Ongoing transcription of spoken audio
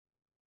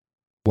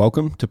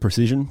Welcome to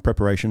Precision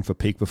Preparation for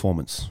Peak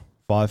Performance,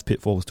 5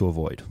 Pitfalls to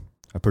Avoid,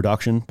 a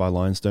production by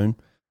Lionstone,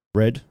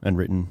 read and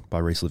written by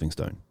Reese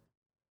Livingstone.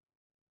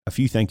 A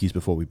few thank yous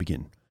before we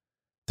begin.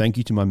 Thank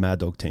you to my Mad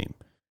Dog team.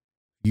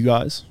 You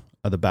guys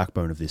are the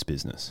backbone of this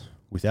business.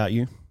 Without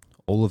you,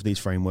 all of these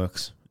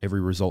frameworks, every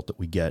result that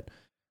we get,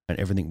 and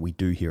everything we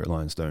do here at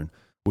Lionstone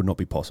would not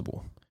be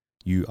possible.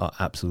 You are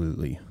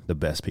absolutely the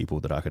best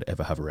people that I could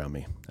ever have around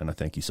me, and I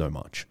thank you so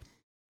much.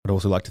 I'd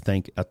also like to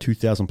thank our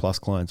 2,000 plus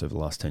clients over the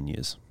last 10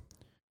 years.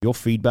 Your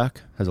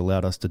feedback has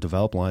allowed us to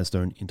develop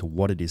Lionstone into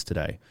what it is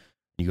today.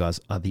 You guys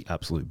are the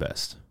absolute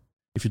best.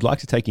 If you'd like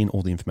to take in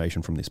all the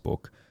information from this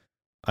book,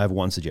 I have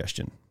one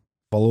suggestion.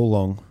 Follow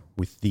along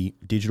with the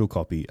digital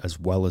copy as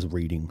well as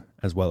reading,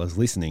 as well as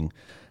listening,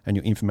 and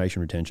your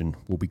information retention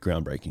will be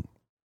groundbreaking.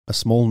 A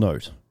small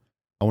note,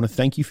 I want to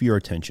thank you for your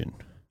attention.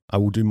 I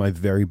will do my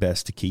very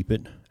best to keep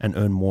it and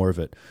earn more of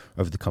it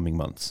over the coming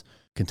months.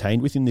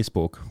 Contained within this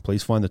book,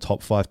 please find the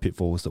top 5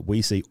 pitfalls that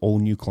we see all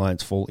new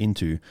clients fall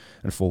into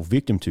and fall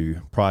victim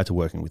to prior to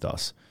working with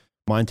us.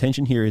 My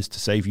intention here is to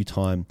save you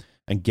time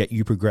and get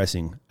you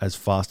progressing as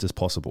fast as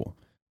possible.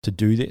 To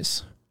do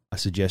this, I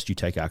suggest you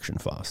take action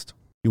fast.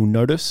 You'll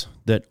notice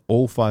that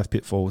all 5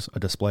 pitfalls are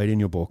displayed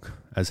in your book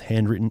as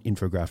handwritten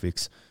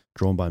infographics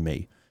drawn by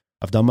me.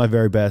 I've done my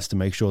very best to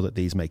make sure that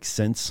these make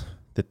sense,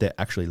 that they're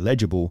actually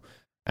legible,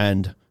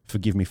 and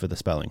forgive me for the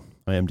spelling.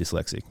 I am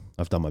dyslexic.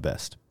 I've done my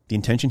best. The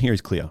intention here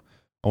is clear.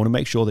 I want to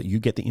make sure that you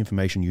get the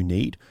information you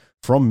need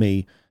from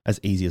me as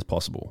easy as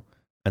possible.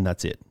 And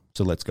that's it.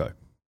 So let's go.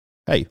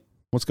 Hey,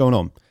 what's going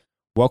on?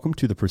 Welcome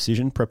to the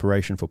Precision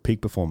Preparation for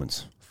Peak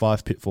Performance,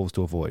 5 Pitfalls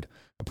to Avoid,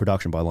 a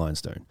production by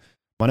Lionstone.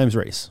 My name's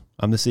Reese.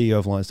 I'm the CEO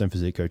of Lionstone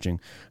Physique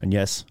Coaching. And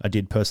yes, I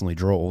did personally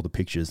draw all the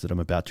pictures that I'm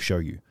about to show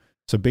you.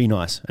 So be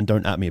nice and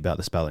don't at me about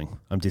the spelling.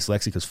 I'm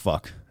dyslexic as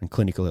fuck and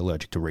clinically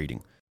allergic to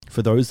reading.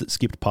 For those that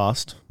skipped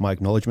past my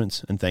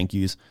acknowledgements and thank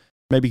yous,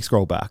 maybe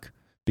scroll back.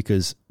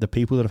 Because the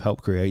people that have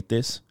helped create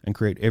this and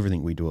create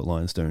everything we do at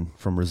Lionstone,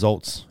 from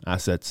results,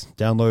 assets,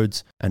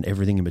 downloads, and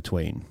everything in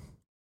between,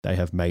 they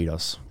have made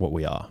us what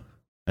we are,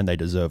 and they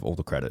deserve all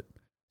the credit.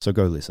 So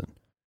go listen.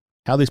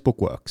 How this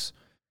book works.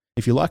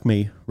 If you're like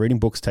me, reading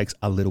books takes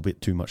a little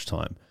bit too much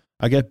time.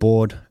 I get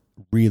bored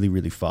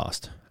really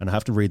fast, and I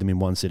have to read them in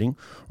one sitting,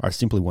 or I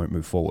simply won't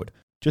move forward.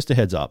 Just a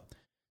heads up,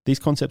 these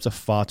concepts are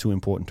far too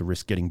important to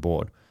risk getting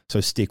bored, so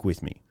stick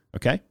with me,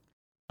 okay?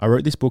 I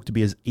wrote this book to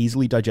be as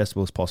easily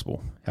digestible as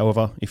possible.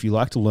 However, if you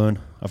like to learn,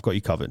 I've got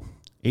you covered.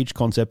 Each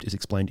concept is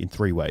explained in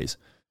 3 ways.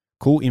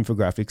 Cool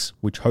infographics,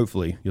 which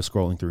hopefully you're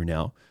scrolling through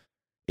now.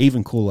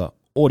 Even cooler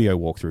audio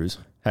walkthroughs.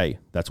 Hey,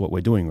 that's what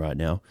we're doing right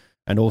now.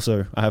 And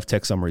also, I have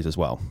text summaries as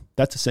well.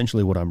 That's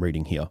essentially what I'm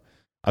reading here.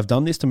 I've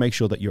done this to make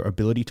sure that your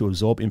ability to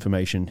absorb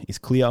information is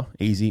clear,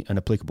 easy, and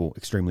applicable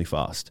extremely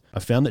fast. I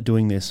found that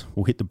doing this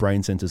will hit the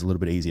brain centers a little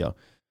bit easier.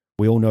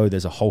 We all know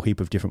there's a whole heap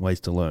of different ways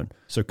to learn.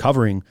 So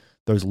covering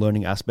those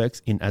learning aspects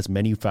in as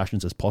many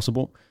fashions as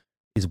possible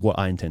is what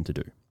I intend to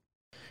do.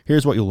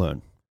 Here's what you'll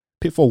learn.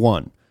 Pitfall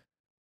 1,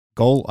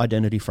 Goal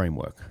Identity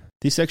Framework.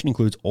 This section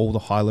includes all the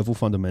high-level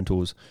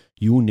fundamentals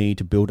you will need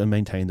to build and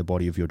maintain the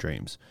body of your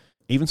dreams.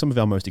 Even some of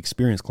our most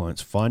experienced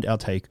clients find our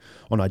take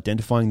on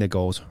identifying their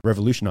goals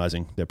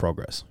revolutionizing their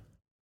progress.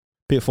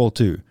 Pitfall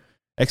 2,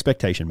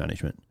 Expectation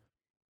Management.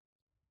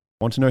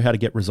 Want to know how to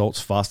get results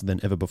faster than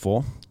ever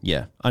before?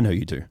 Yeah, I know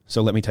you do,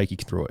 so let me take you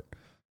through it.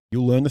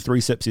 You'll learn the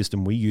 3-step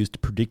system we use to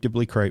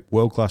predictably create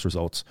world-class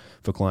results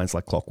for clients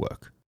like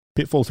clockwork.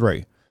 Pitfall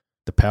 3,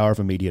 the power of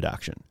immediate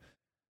action.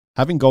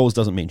 Having goals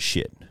doesn't mean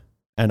shit,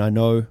 and I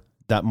know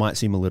that might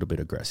seem a little bit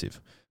aggressive,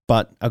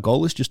 but a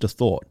goal is just a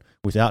thought.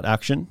 Without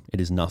action,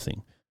 it is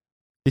nothing.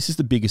 This is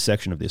the biggest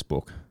section of this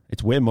book.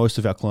 It's where most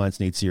of our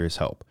clients need serious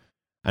help,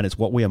 and it's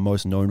what we are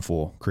most known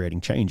for creating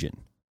change in.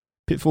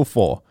 Pitfall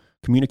 4,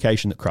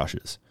 communication that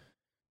crushes.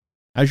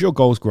 As your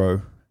goals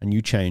grow, and you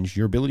change,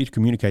 your ability to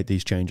communicate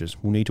these changes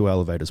will need to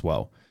elevate as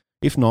well.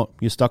 If not,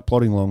 you're stuck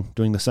plodding along,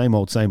 doing the same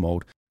old,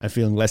 and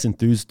feeling less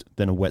enthused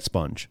than a wet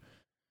sponge.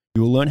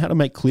 You will learn how to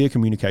make clear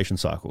communication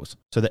cycles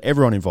so that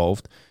everyone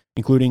involved,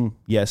 including,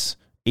 yes,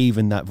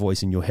 even that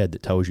voice in your head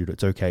that tells you that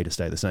it's okay to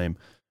stay the same,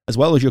 as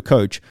well as your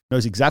coach,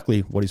 knows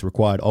exactly what is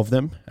required of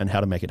them and how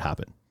to make it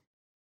happen.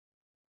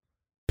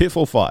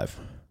 Pitfall 5,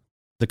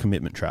 the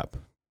commitment trap.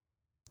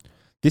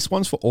 This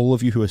one's for all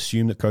of you who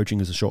assume that coaching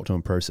is a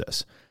short-term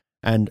process,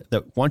 and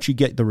that once you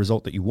get the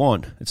result that you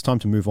want, it's time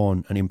to move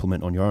on and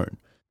implement on your own.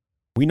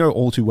 We know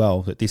all too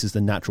well that this is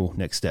the natural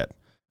next step.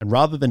 And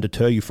rather than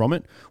deter you from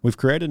it, we've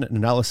created an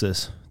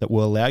analysis that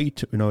will allow you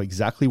to know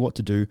exactly what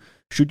to do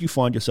should you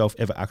find yourself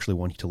ever actually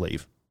wanting to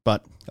leave.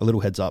 But a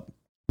little heads up,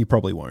 you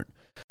probably won't.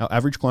 Our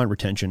average client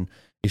retention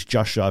is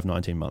just shy of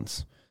 19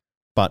 months.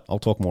 But I'll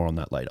talk more on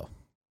that later.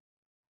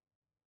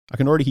 I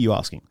can already hear you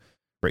asking,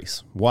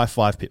 Reese, why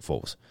 5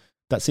 pitfalls?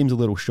 That seems a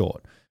little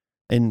short.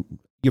 And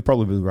you're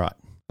probably right.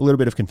 A little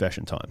bit of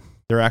confession time.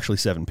 There are actually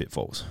 7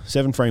 pitfalls,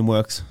 7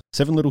 frameworks,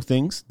 7 little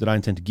things that I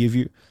intend to give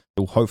you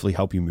that will hopefully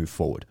help you move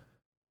forward.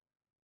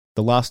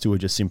 The last 2 are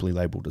just simply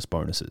labeled as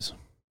bonuses.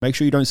 Make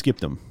sure you don't skip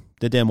them.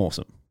 They're damn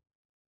awesome.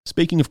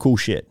 Speaking of cool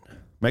shit,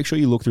 make sure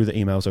you look through the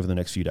emails over the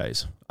next few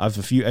days. I have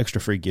a few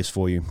extra free gifts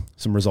for you,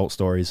 some result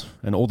stories,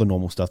 and all the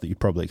normal stuff that you'd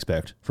probably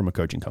expect from a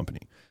coaching company.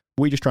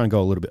 We just try and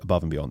go a little bit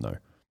above and beyond though.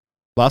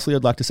 Lastly,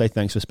 I'd like to say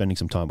thanks for spending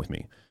some time with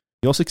me.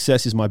 Your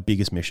success is my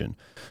biggest mission,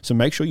 so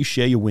make sure you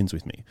share your wins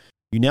with me.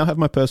 You now have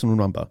my personal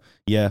number.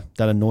 Yeah,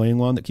 that annoying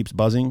one that keeps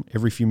buzzing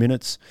every few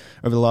minutes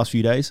over the last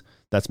few days,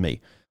 that's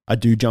me. I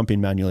do jump in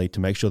manually to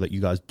make sure that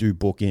you guys do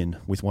book in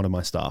with one of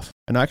my staff,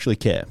 and I actually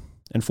care.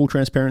 And full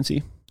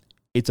transparency,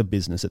 it's a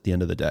business at the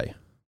end of the day.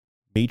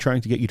 Me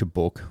trying to get you to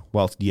book,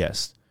 whilst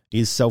yes,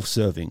 is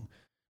self-serving,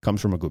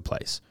 comes from a good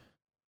place.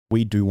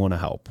 We do want to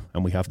help,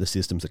 and we have the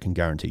systems that can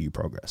guarantee you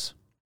progress.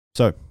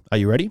 So, are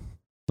you ready?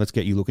 Let's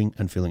get you looking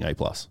and feeling A+.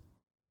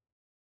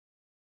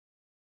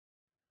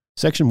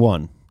 Section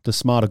 1, the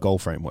Smarter Goal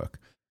Framework.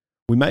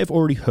 We may have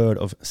already heard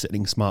of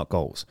setting SMART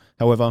goals.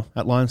 However,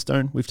 at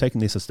Lionstone, we've taken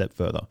this a step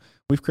further.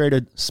 We've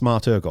created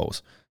SMARTer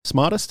goals.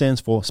 SMARTer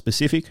stands for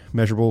specific,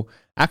 measurable,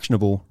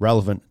 actionable,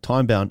 relevant,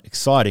 time-bound,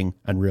 exciting,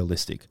 and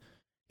realistic.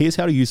 Here's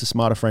how to use the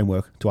SMARTer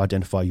framework to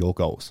identify your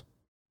goals.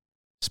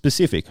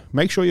 Specific.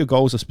 Make sure your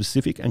goals are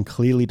specific and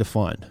clearly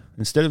defined.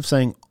 Instead of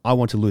saying, I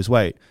want to lose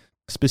weight,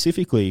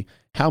 specifically,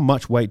 how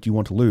much weight do you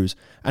want to lose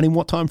and in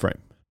what time frame?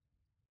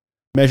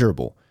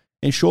 Measurable.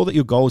 Ensure that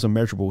your goals are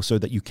measurable so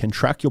that you can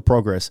track your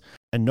progress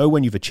and know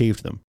when you've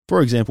achieved them.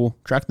 For example,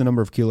 track the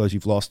number of kilos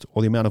you've lost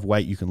or the amount of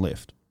weight you can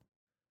lift.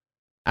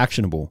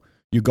 Actionable.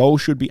 Your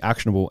goals should be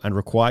actionable and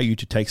require you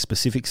to take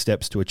specific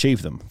steps to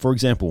achieve them. For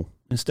example,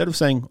 instead of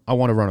saying, I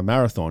want to run a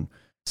marathon,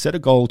 set a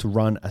goal to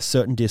run a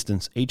certain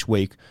distance each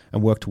week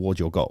and work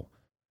towards your goal.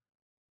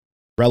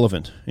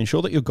 Relevant.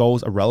 Ensure that your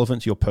goals are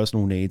relevant to your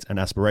personal needs and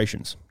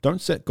aspirations.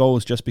 Don't set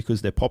goals just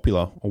because they're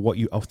popular or what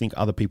you think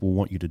other people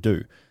want you to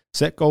do.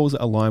 Set goals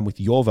that align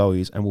with your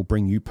values and will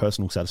bring you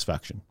personal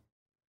satisfaction.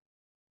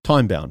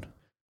 Time-bound.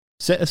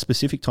 Set a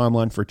specific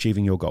timeline for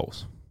achieving your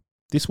goals.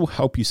 This will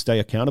help you stay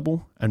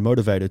accountable and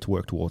motivated to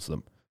work towards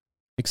them.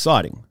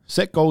 Exciting.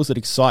 Set goals that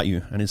excite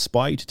you and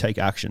inspire you to take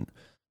action.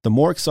 The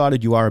more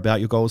excited you are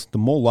about your goals, the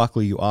more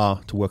likely you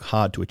are to work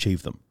hard to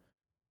achieve them.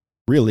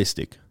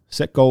 Realistic.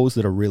 Set goals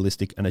that are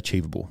realistic and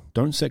achievable.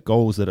 Don't set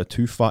goals that are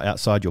too far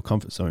outside your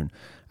comfort zone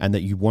and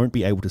that you won't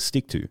be able to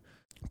stick to.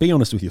 Be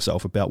honest with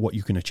yourself about what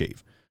you can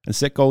achieve and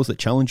set goals that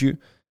challenge you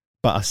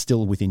but are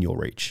still within your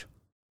reach.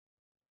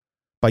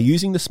 By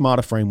using the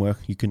SMARTer framework,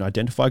 you can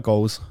identify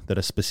goals that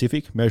are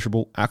specific,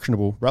 measurable,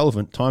 actionable,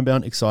 relevant,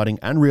 time-bound, exciting,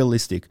 and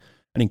realistic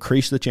and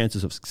increase the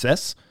chances of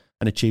success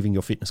and achieving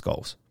your fitness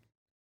goals.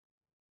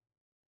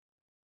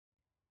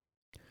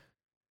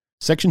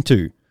 Section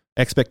 2,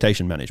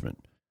 Expectation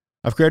Management.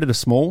 I've created a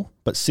small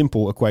but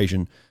simple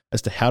equation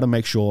as to how to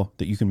make sure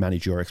that you can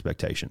manage your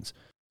expectations.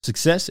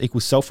 Success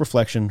equals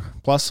self-reflection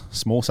plus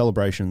small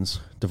celebrations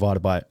divided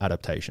by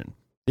adaptation.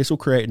 This will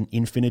create an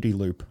infinity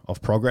loop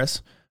of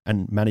progress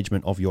and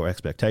management of your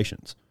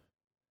expectations.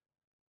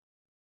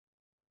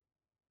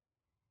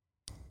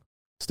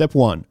 Step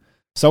 1,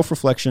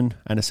 self-reflection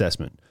and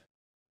assessment.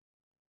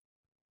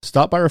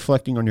 Start by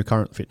reflecting on your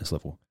current fitness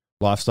level,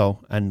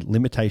 lifestyle, and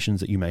limitations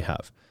that you may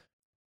have.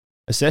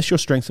 Assess your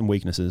strengths and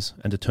weaknesses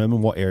and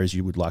determine what areas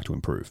you would like to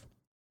improve.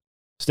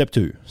 Step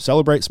 2,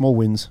 celebrate small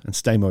wins and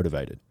stay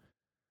motivated.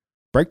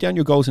 Break down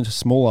your goals into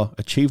smaller,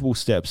 achievable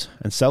steps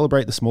and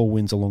celebrate the small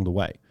wins along the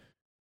way.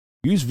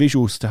 Use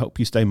visuals to help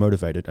you stay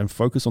motivated and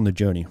focus on the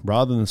journey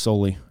rather than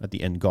solely at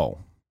the end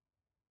goal.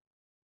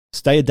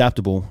 Stay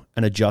adaptable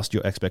and adjust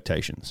your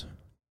expectations.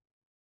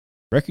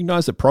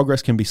 Recognize that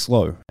progress can be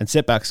slow and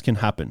setbacks can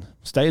happen.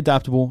 Stay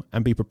adaptable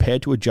and be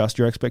prepared to adjust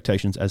your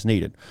expectations as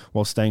needed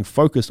while staying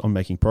focused on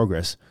making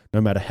progress,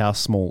 no matter how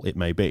small it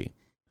may be.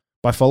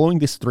 By following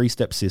this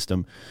 3-step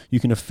system, you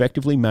can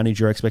effectively manage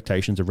your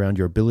expectations around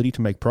your ability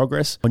to make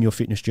progress on your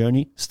fitness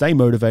journey, stay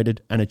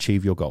motivated, and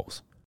achieve your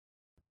goals.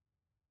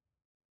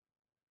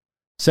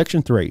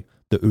 Section 3,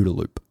 the OODA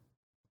Loop.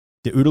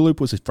 The OODA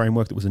Loop was a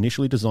framework that was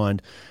initially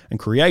designed and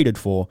created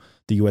for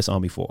the US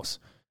Army Force.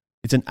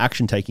 It's an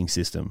action-taking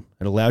system.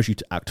 It allows you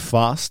to act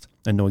fast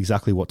and know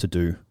exactly what to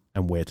do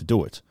and where to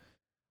do it.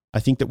 I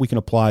think that we can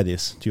apply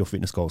this to your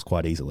fitness goals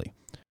quite easily.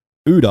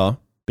 OODA,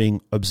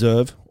 being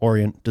observe,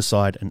 orient,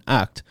 decide, and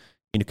act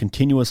in a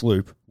continuous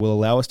loop, will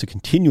allow us to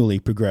continually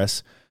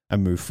progress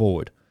and move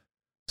forward.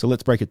 So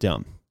let's break it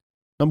down.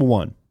 Number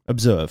 1,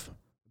 observe.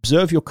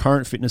 Observe your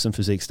current fitness and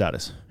physique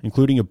status,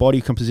 including your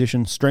body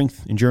composition,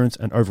 strength, endurance,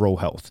 and overall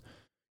health.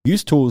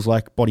 Use tools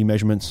like body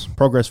measurements,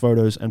 progress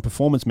photos, and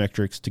performance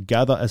metrics to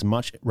gather as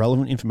much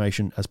relevant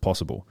information as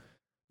possible.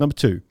 Number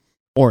 2,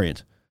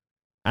 orient.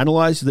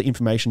 Analyze the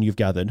information you've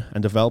gathered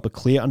and develop a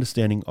clear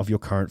understanding of your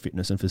current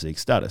fitness and physique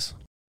status.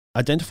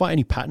 Identify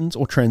any patterns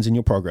or trends in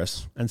your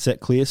progress and set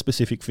clear,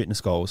 specific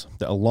fitness goals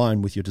that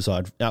align with your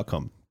desired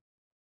outcome.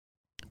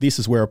 This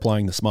is where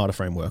applying the SMARTer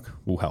framework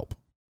will help.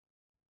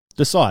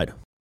 Decide.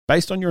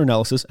 Based on your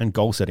analysis and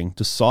goal setting,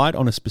 decide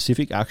on the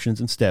specific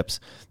actions and steps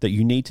that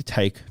you need to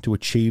take to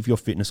achieve your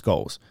fitness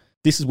goals.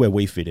 This is where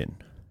we fit in.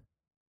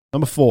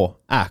 Number 4,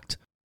 act.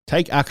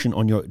 Take action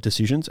on your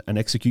decisions and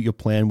execute your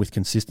plan with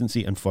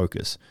consistency and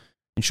focus.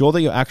 Ensure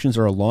that your actions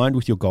are aligned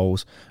with your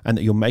goals and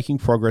that you're making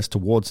progress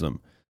towards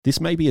them. This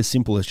may be as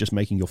simple as just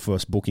making your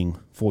first booking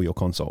for your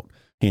consult.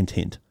 Hint,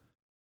 hint.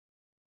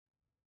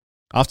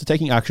 After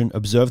taking action,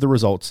 observe the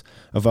results,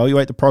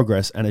 evaluate the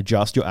progress, and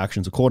adjust your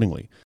actions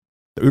accordingly.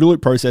 The OODA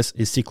loop process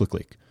is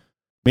cyclic,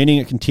 meaning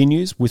it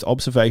continues with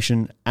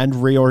observation and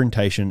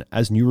reorientation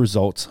as new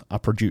results are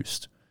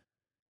produced.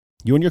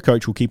 You and your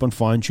coach will keep on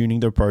fine-tuning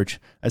the approach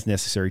as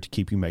necessary to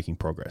keep you making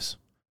progress.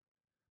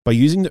 By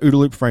using the OODA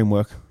loop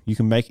framework, you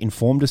can make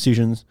informed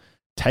decisions,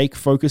 take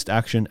focused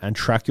action, and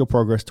track your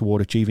progress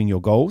toward achieving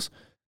your goals.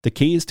 The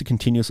key is to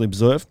continuously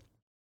observe,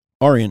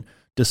 orient,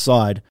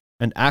 decide,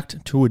 and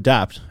act to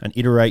adapt and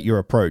iterate your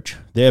approach,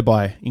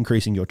 thereby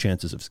increasing your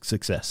chances of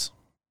success.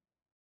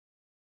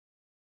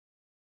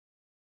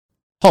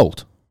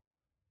 HALT.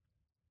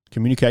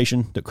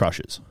 Communication that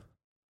crushes.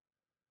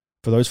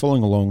 For those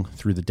following along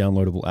through the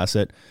downloadable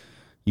asset,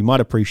 you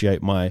might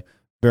appreciate my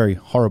very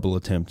horrible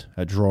attempt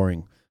at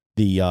drawing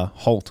the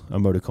HALT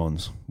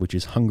emoticons, which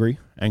is hungry,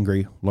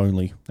 angry,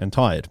 lonely, and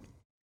tired.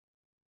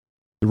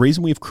 The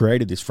reason we've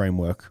created this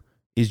framework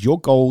is your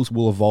goals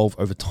will evolve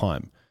over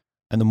time,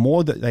 and the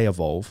more that they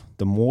evolve,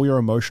 the more your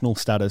emotional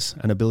status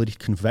and ability to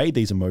convey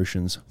these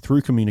emotions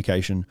through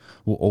communication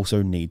will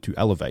also need to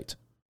elevate.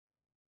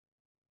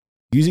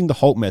 Using the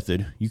HALT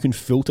method, you can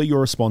filter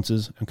your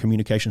responses and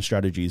communication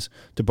strategies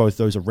to both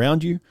those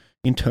around you,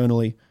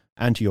 internally,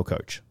 and to your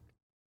coach.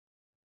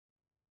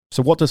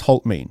 So what does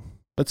HALT mean?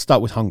 Let's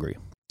start with hungry.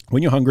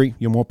 When you're hungry,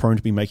 you're more prone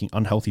to be making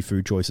unhealthy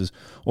food choices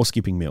or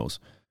skipping meals,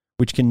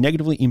 which can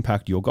negatively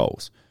impact your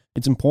goals.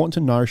 It's important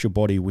to nourish your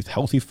body with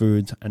healthy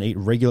foods and eat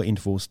regular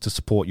intervals to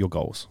support your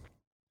goals.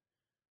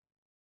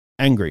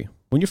 Angry.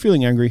 When you're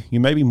feeling angry, you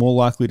may be more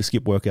likely to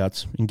skip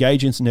workouts,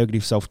 engage in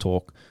negative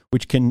self-talk,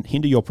 which can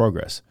hinder your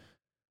progress.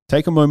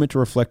 Take a moment to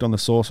reflect on the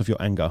source of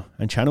your anger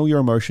and channel your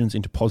emotions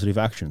into positive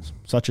actions,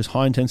 such as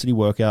high-intensity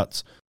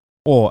workouts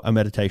or a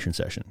meditation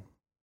session.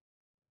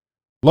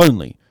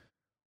 Lonely.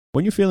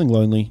 When you're feeling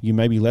lonely, you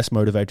may be less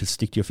motivated to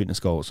stick to your fitness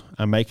goals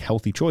and make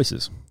healthy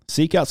choices.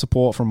 Seek out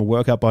support from a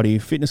workout buddy,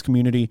 fitness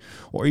community,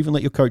 or even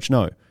let your coach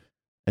know,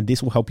 and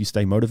this will help you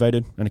stay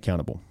motivated and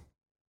accountable.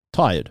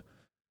 Tired.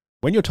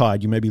 When you're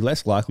tired, you may be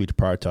less likely to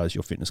prioritize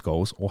your fitness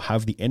goals or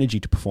have the energy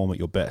to perform at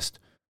your best.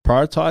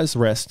 Prioritize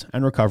rest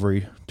and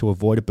recovery to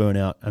avoid a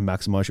burnout and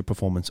maximize your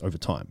performance over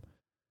time.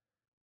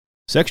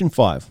 Section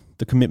 5,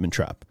 the commitment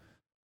trap.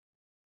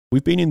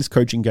 We've been in this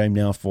coaching game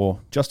now for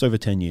just over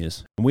 10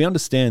 years, and we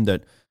understand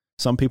that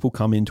some people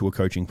come into a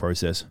coaching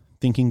process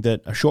thinking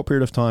that a short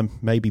period of time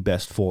may be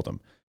best for them.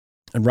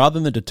 And rather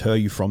than deter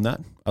you from that,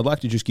 I'd like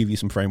to just give you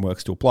some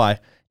frameworks to apply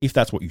if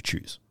that's what you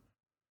choose.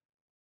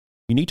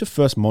 You need to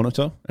first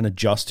monitor and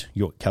adjust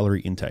your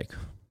calorie intake.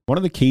 One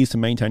of the keys to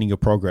maintaining your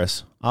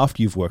progress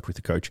after you've worked with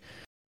a coach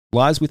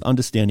lies with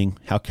understanding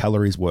how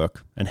calories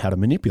work and how to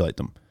manipulate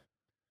them.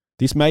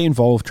 This may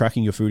involve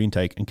tracking your food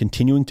intake and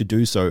continuing to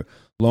do so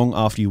long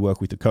after you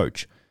work with a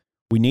coach.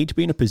 We need to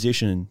be in a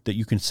position that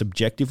you can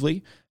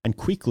subjectively and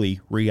quickly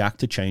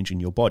react to change in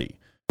your body.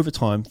 Over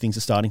time, things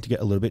are starting to get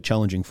a little bit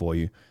challenging for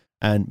you,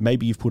 and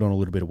maybe you've put on a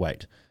little bit of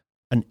weight.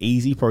 An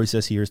easy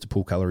process here is to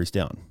pull calories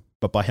down,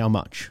 but by how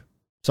much?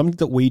 Something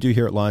that we do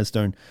here at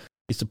Lionstone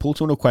is to pull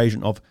to an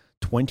equation of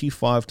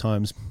 25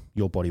 times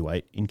your body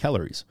weight in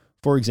calories.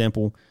 For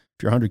example,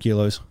 if you're 100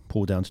 kilos,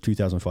 pull down to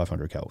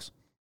 2,500 calories.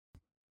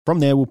 From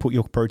there, we'll put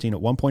your protein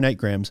at 1.8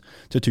 grams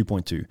to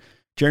 2.2.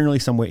 Generally,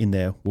 somewhere in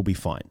there will be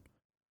fine.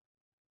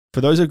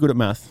 For those that are good at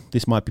math,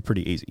 this might be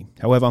pretty easy.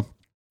 However,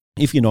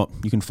 if you're not,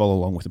 you can follow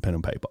along with a pen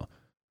and paper.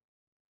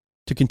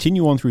 To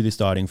continue on through this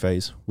dieting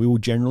phase, we will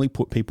generally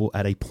put people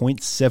at a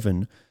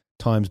 0.7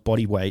 times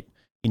body weight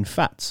in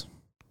fats.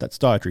 That's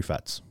dietary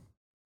fats.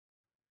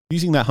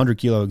 Using that 100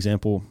 kilo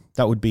example,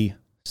 that would be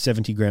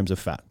 70 grams of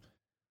fat.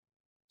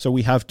 So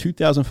we have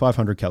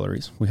 2,500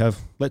 calories. We have,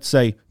 let's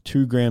say,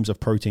 2 grams of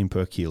protein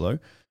per kilo.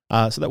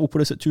 So that will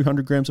put us at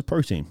 200 grams of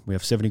protein. We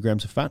have 70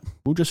 grams of fat.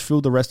 We'll just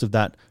fill the rest of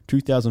that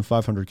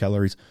 2,500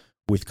 calories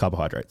with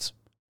carbohydrates.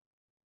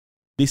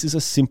 This is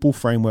a simple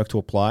framework to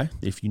apply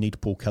if you need to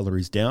pull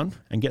calories down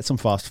and get some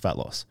fast fat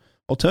loss.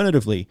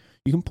 Alternatively,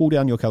 you can pull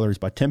down your calories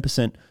by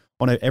 10%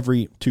 on an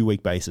every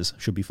 2-week basis.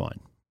 Should be fine.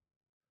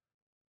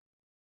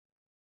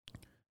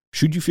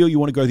 Should you feel you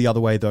want to go the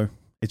other way though,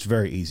 it's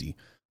very easy.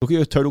 Look at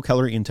your total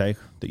calorie intake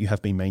that you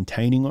have been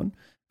maintaining on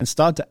and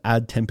start to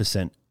add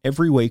 10%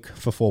 every week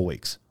for 4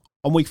 weeks.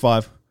 On week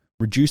 5,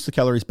 reduce the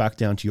calories back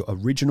down to your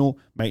original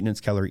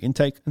maintenance calorie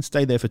intake and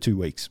stay there for 2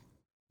 weeks.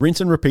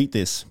 Rinse and repeat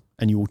this,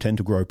 and you will tend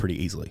to grow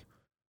pretty easily.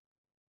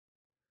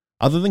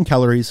 Other than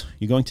calories,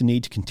 you're going to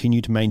need to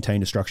continue to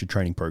maintain a structured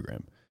training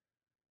program.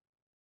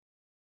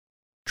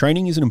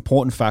 Training is an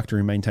important factor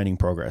in maintaining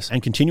progress,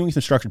 and continuing with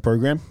a structured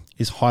program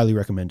is highly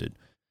recommended.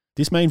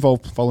 This may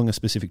involve following a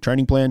specific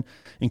training plan,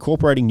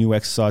 incorporating new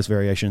exercise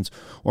variations,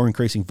 or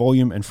increasing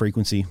volume and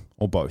frequency,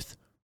 or both.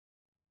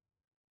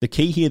 The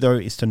key here, though,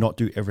 is to not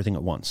do everything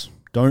at once.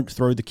 Don't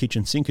throw the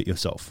kitchen sink at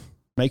yourself.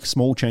 Make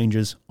small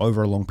changes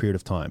over a long period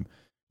of time.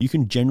 You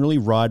can generally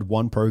ride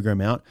one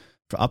program out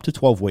for up to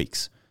 12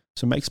 weeks.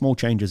 So make small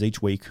changes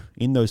each week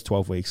in those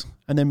 12 weeks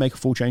and then make a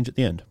full change at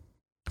the end.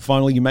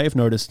 Finally, you may have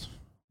noticed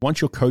once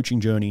your coaching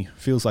journey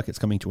feels like it's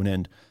coming to an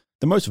end,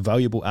 the most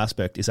valuable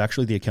aspect is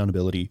actually the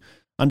accountability,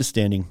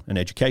 understanding, and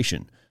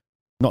education,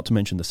 not to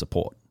mention the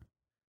support.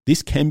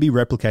 This can be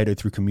replicated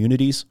through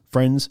communities,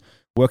 friends,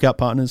 workout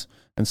partners,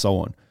 and so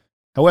on.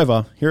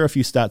 However, here are a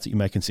few stats that you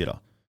may consider.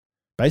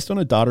 Based on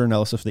a data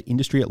analysis of the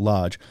industry at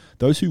large,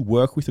 those who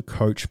work with a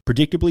coach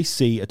predictably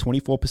see a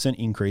 24%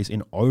 increase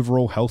in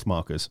overall health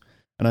markers.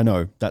 And I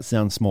know that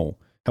sounds small.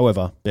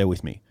 However, bear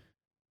with me.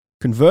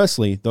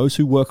 Conversely, those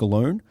who work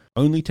alone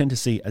only tend to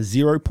see a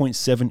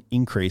 0.7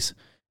 increase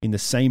in the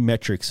same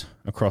metrics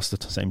across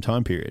the same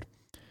time period.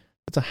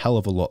 That's a hell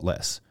of a lot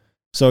less.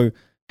 So,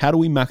 how do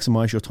we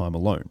maximize your time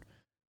alone?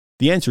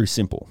 The answer is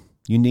simple.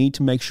 You need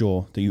to make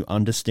sure that you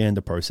understand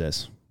the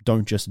process.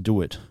 Don't just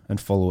do it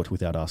and follow it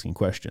without asking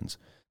questions.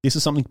 This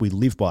is something we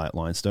live by at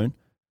Lionstone.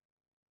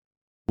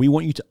 We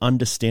want you to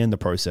understand the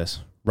process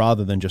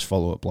rather than just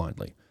follow it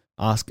blindly.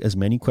 Ask as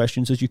many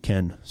questions as you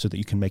can so that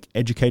you can make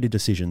educated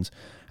decisions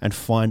and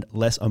find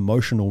less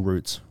emotional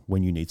routes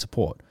when you need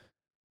support.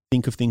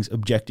 Think of things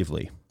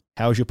objectively.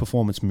 How is your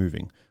performance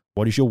moving?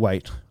 What is your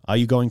weight? Are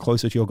you going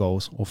closer to your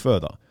goals or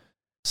further?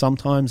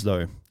 Sometimes,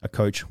 though, a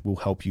coach will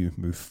help you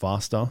move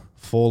faster,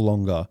 for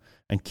longer,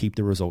 and keep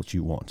the results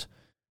you want.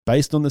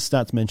 Based on the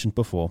stats mentioned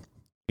before,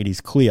 it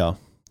is clear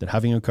that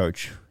having a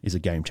coach is a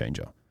game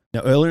changer.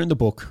 Now, earlier in the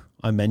book,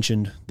 I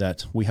mentioned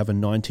that we have a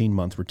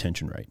 19-month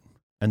retention rate.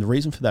 And the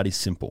reason for that is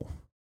simple.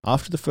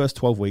 After the first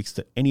 12 weeks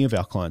that any of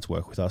our clients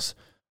work with us,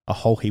 a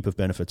whole heap of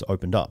benefits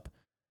opened up.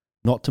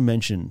 Not to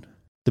mention,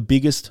 the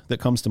biggest that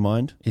comes to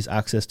mind is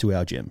access to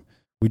our gym.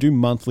 We do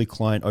monthly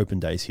client open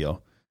days here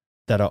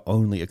that are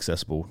only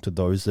accessible to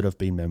those that have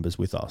been members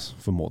with us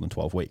for more than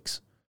 12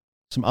 weeks.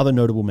 Some other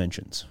notable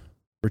mentions: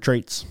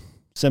 retreats,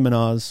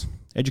 seminars,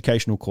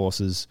 educational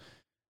courses,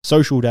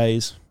 social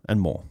days,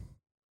 and more.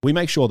 We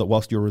make sure that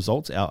whilst your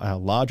results are our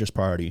largest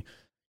priority,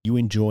 you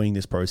enjoying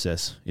this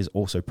process is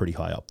also pretty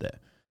high up there.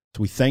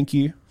 So we thank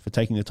you for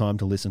taking the time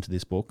to listen to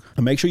this book,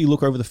 and make sure you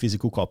look over the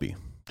physical copy.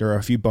 There are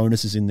a few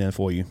bonuses in there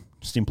for you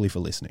simply for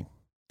listening.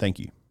 Thank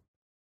you.